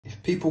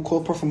people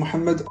call Prophet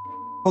Muhammad,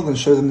 then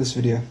show them this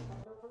video.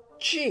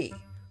 Gee,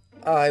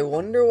 I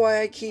wonder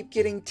why I keep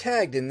getting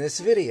tagged in this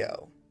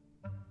video.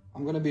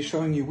 I'm going to be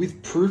showing you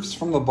with proofs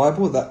from the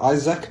Bible that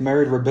Isaac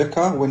married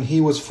Rebecca when he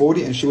was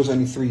 40 and she was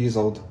only 3 years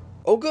old.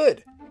 Oh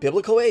good,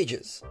 biblical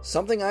ages,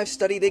 something I've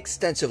studied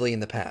extensively in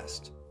the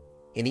past.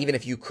 And even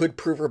if you could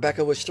prove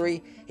Rebecca was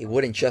 3, it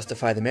wouldn't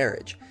justify the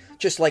marriage.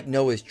 Just like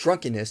Noah's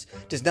drunkenness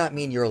does not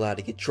mean you're allowed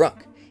to get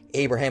drunk.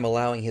 Abraham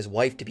allowing his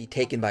wife to be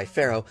taken by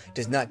Pharaoh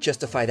does not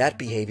justify that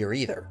behavior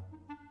either.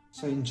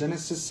 So in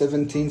Genesis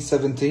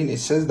 17:17 it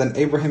says, "Then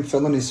Abraham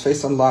fell on his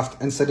face and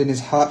laughed, and said in his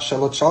heart,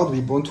 shall a child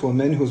be born to a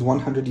man who is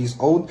 100 years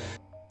old?"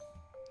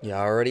 You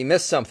already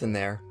missed something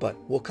there, but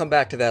we'll come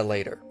back to that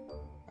later.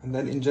 And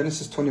then in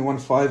Genesis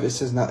 21:5 it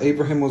says, "Now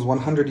Abraham was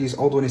 100 years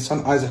old when his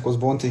son Isaac was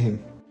born to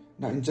him."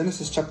 Now in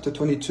Genesis chapter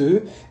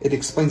 22, it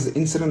explains the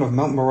incident of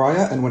Mount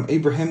Moriah and when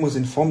Abraham was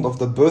informed of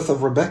the birth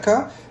of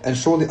Rebecca, and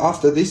shortly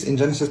after this in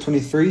Genesis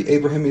 23,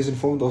 Abraham is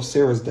informed of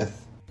Sarah's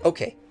death.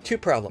 Okay, two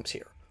problems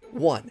here.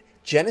 One,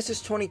 Genesis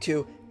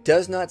 22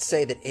 does not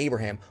say that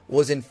Abraham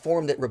was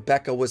informed that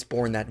Rebecca was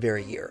born that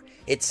very year.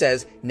 It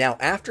says, "Now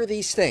after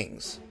these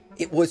things,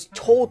 it was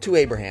told to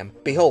Abraham,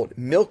 behold,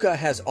 Milcah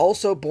has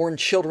also borne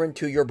children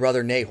to your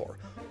brother Nahor.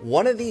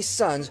 One of these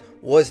sons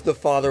was the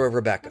father of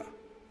Rebecca."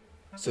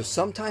 So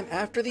sometime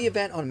after the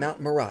event on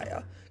Mount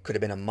Moriah, could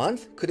have been a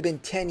month, could have been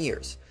 10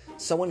 years,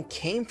 someone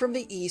came from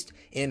the east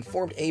and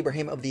informed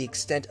Abraham of the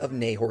extent of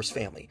Nahor's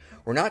family.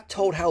 We're not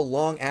told how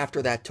long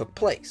after that took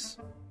place.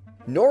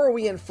 Nor are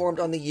we informed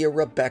on the year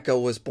Rebecca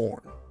was born.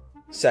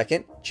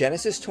 Second,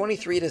 Genesis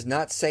 23 does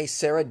not say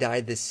Sarah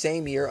died the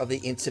same year of the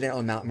incident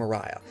on Mount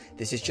Moriah.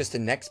 This is just the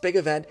next big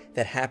event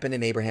that happened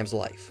in Abraham's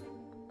life.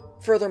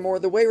 Furthermore,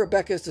 the way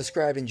Rebecca is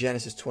described in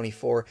Genesis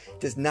 24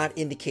 does not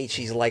indicate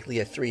she's likely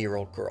a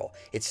 3-year-old girl.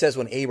 It says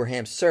when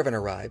Abraham's servant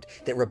arrived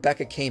that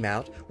Rebecca came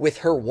out with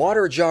her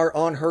water jar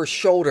on her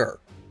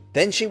shoulder.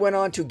 Then she went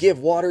on to give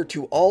water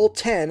to all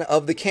 10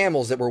 of the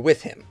camels that were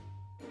with him.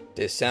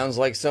 This sounds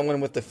like someone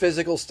with the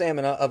physical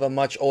stamina of a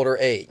much older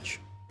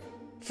age.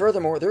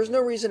 Furthermore, there's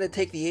no reason to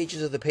take the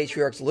ages of the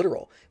patriarchs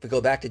literal. If we go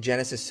back to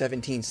Genesis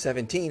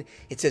 17:17,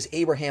 it says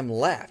Abraham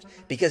laughed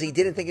because he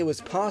didn't think it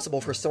was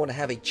possible for someone to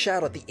have a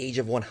child at the age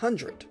of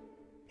 100.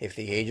 If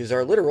the ages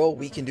are literal,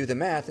 we can do the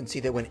math and see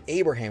that when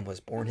Abraham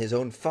was born, his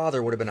own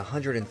father would have been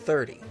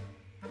 130.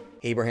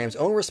 Abraham's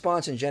own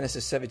response in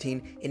Genesis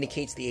 17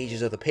 indicates the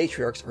ages of the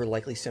patriarchs are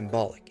likely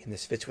symbolic, and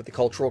this fits with the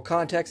cultural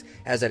context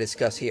as I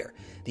discuss here.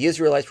 The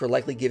Israelites were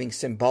likely giving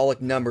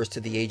symbolic numbers to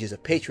the ages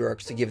of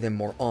patriarchs to give them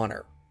more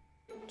honor.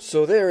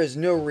 So there is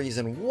no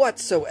reason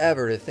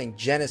whatsoever to think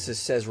Genesis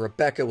says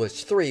Rebecca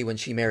was 3 when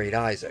she married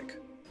Isaac.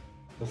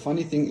 The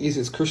funny thing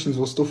is Christians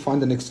will still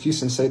find an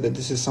excuse and say that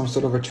this is some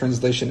sort of a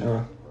translation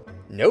error.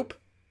 Nope.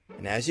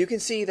 And as you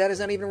can see, that is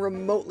not even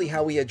remotely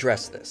how we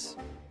address this.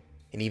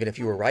 And even if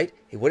you were right,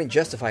 it wouldn't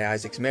justify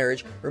Isaac's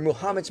marriage or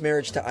Muhammad's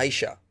marriage to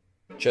Aisha.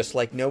 Just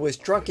like Noah's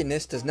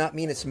drunkenness does not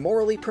mean it's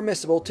morally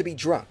permissible to be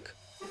drunk.